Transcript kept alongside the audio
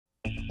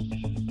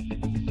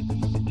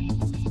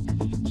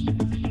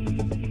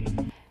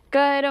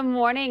Good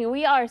morning.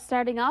 We are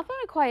starting off on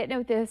a quiet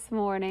note this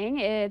morning.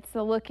 It's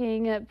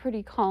looking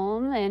pretty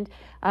calm and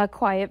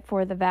quiet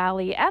for the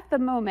valley at the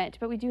moment,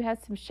 but we do have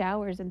some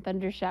showers and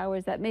thunder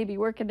showers that may be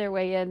working their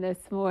way in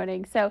this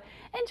morning. So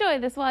enjoy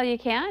this while you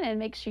can and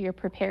make sure you're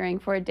preparing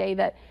for a day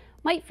that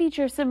might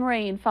feature some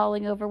rain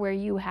falling over where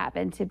you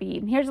happen to be.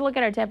 Here's a look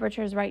at our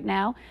temperatures right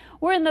now.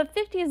 We're in the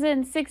 50s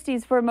and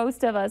 60s for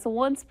most of us.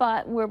 One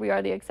spot where we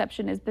are the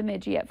exception is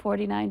Bemidji at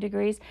 49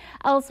 degrees.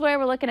 Elsewhere,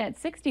 we're looking at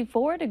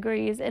 64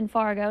 degrees in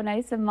Fargo,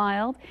 nice and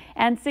mild,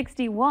 and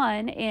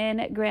 61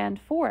 in Grand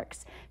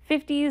Forks.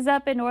 50s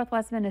up in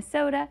northwest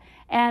Minnesota,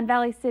 and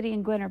Valley City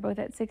and Gwinn are both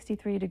at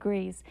 63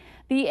 degrees.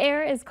 The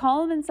air is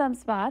calm in some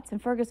spots. In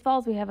Fergus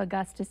Falls, we have a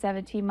gust to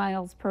 17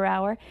 miles per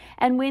hour,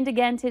 and wind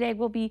again today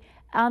will be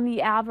on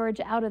the average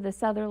out of the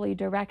southerly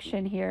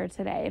direction here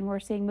today, and we're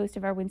seeing most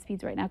of our wind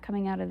speeds right now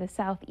coming out of the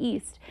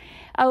southeast.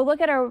 Look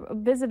at our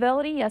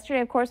visibility. Yesterday,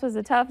 of course, was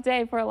a tough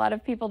day for a lot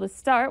of people to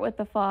start with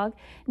the fog.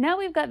 Now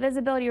we've got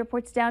visibility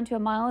reports down to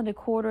 1.25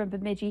 miles in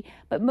Bemidji,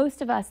 but most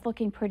of us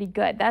looking pretty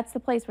good. That's the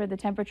place where the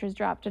temperatures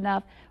dropped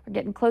enough. We're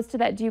getting close to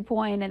that dew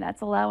point, and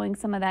that's allowing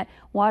some of that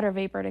water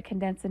vapor to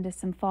condense into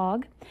some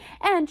fog.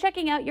 And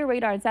checking out your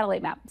radar and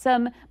satellite map,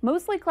 some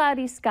mostly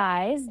cloudy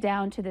skies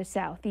down to the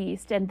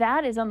southeast, and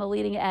that is on the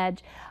leading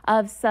edge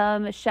of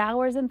some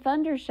showers and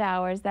thunder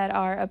showers that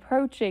are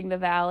approaching the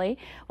valley.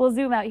 We'll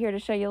zoom out here to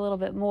show you a little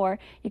bit more.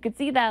 You can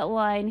see that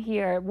line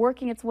here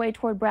working its way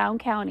toward Brown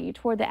County,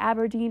 toward the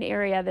Aberdeen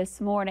area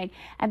this morning,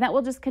 and that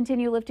will just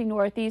continue lifting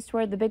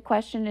northeastward. The big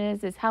question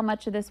is how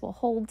much of this will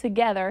hold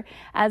together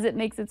as it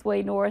makes its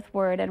way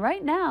northward. And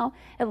right now,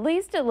 at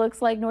least it looks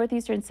like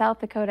northeastern South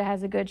Dakota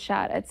has a good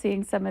shot at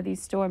seeing some of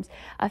these storms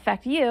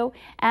affect you,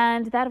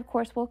 and that of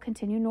course will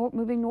continue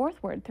moving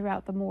northward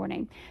throughout the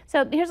morning.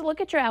 So here's a look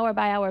at your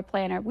hour-by-hour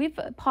planner. We've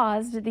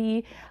paused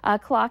the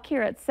clock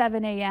here at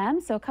 7 a.m.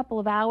 So a couple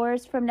of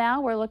hours from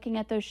now, we're looking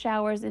at those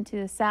showers into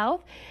the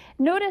south.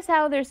 Notice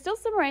how there's still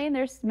some rain.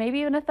 There's maybe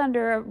even a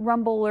thunder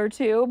rumble or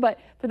two, but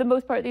for the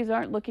most part, these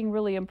aren't looking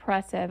really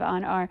impressive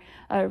on our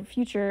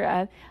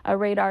future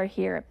radar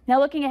here. Now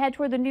looking ahead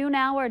toward the noon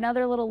hour,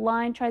 another little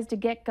line tries to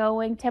get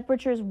going.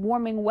 Temperatures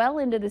warming well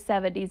into the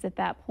 70s at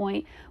that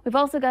point. We've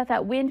also got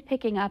that wind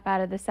picking up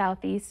out of the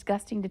southeast,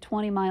 gusting to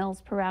 20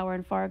 miles per hour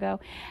in Fargo.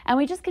 And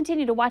we just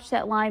continue to watch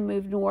that line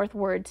move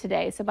northward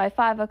today. So by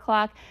 5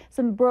 o'clock,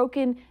 some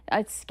broken,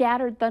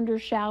 scattered thunder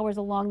showers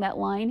along that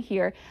line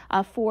here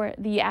for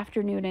the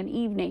afternoon and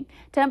evening.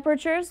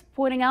 Temperatures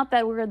pointing out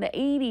that we're in the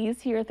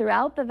 80s here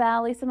throughout the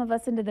valley, some of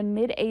us into the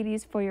mid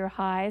 80s for your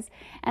highs.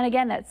 And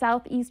again, that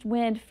southeast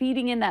wind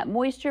feeding in that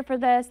moisture for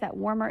this, that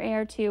warmer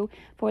air too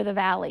for the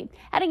valley.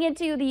 Heading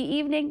into the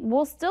evening,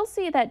 we'll still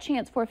see that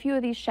chance for a few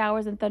of these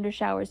showers and thunder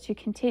showers to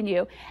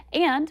continue,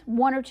 and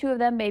one or two of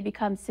them may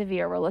become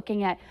severe. We're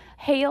looking at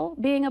hail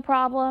being a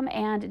problem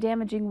and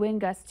damaging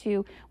wind gusts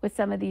too with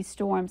some of these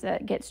storms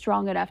that get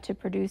strong enough to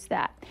produce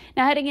that.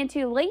 Now heading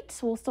into late,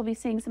 we'll still be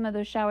seeing some of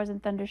those showers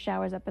and thunder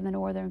showers up in the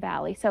northern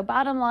valley. So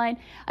bottom line,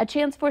 a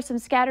chance for some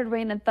scattered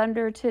rain and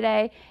thunder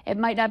today. It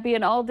might not be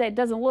an all day, it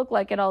doesn't look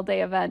like an all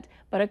day event,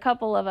 but a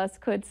couple of us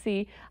could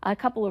see a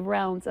couple of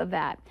rounds of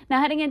that. Now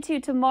heading into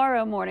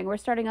tomorrow morning, we're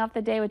starting off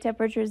the day with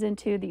temperatures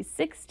into the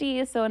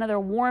 60s, so another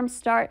warm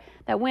start.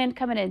 That wind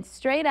coming in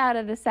straight out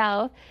of the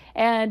south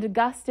and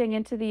gusting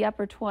into the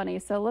upper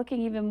 20s, so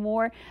looking even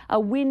more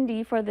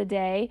windy for the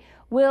day.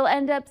 We'll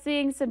end up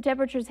seeing some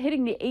temperatures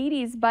hitting the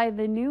 80s by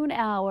the noon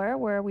hour,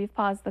 where we've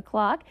paused the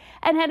clock,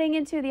 and heading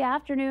into the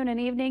afternoon and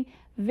evening,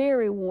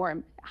 very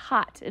warm,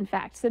 hot, in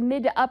fact, so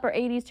mid to upper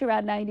 80s to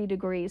around 90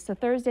 degrees. So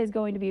Thursday is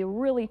going to be a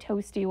really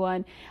toasty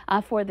one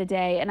for the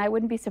day, and I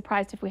wouldn't be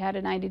surprised if we had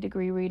a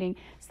 90-degree reading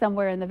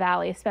somewhere in the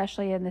valley,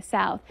 especially in the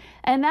south.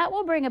 And that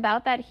will bring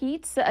about that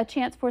heat, a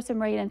chance for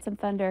some rain and some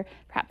thunder,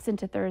 perhaps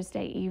into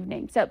Thursday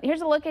evening. So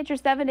here's a look at your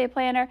 7-day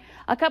planner.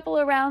 A couple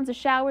of rounds of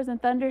showers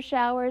and thunder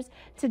showers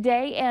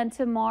today and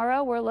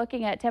tomorrow. We're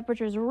looking at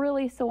temperatures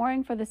really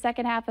soaring for the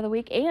second half of the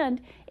week and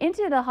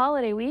into the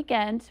holiday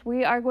weekend.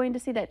 We are going to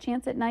see that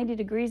chance at 90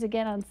 degrees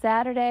again on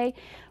Saturday.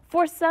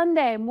 For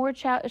Sunday, more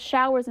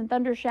showers and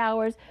thunder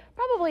showers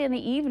probably in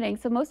the evening.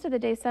 So most of the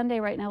day Sunday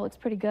right now looks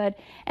pretty good.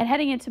 And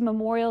heading into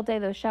Memorial Day,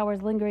 those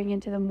showers lingering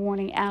into the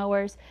morning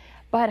hours.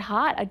 But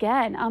hot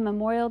again on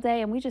Memorial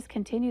Day, and we just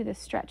continue this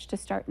stretch to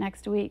start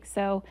next week.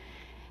 So,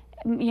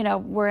 you know,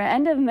 we're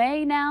end of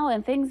May now,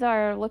 and things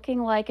are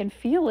looking like and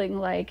feeling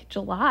like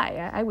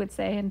July, I would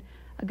say, in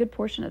a good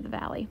portion of the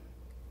valley.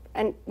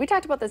 And we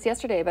talked about this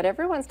yesterday, but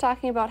everyone's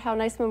talking about how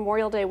nice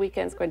Memorial Day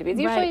weekend is going to be. It's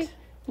usually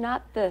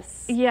not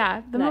this.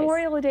 Yeah, the nice.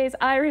 Memorial Days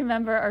I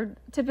remember are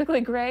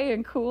typically gray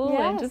and cool,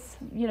 yes. and just,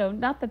 you know,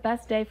 not the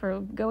best day for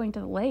going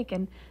to the lake,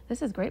 and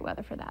this is great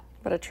weather for that.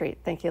 What a treat.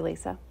 Thank you,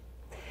 Lisa.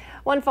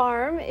 One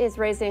farm is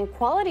raising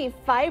quality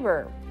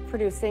fiber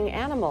producing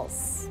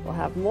animals. We'll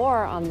have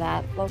more on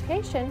that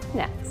location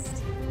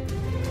next.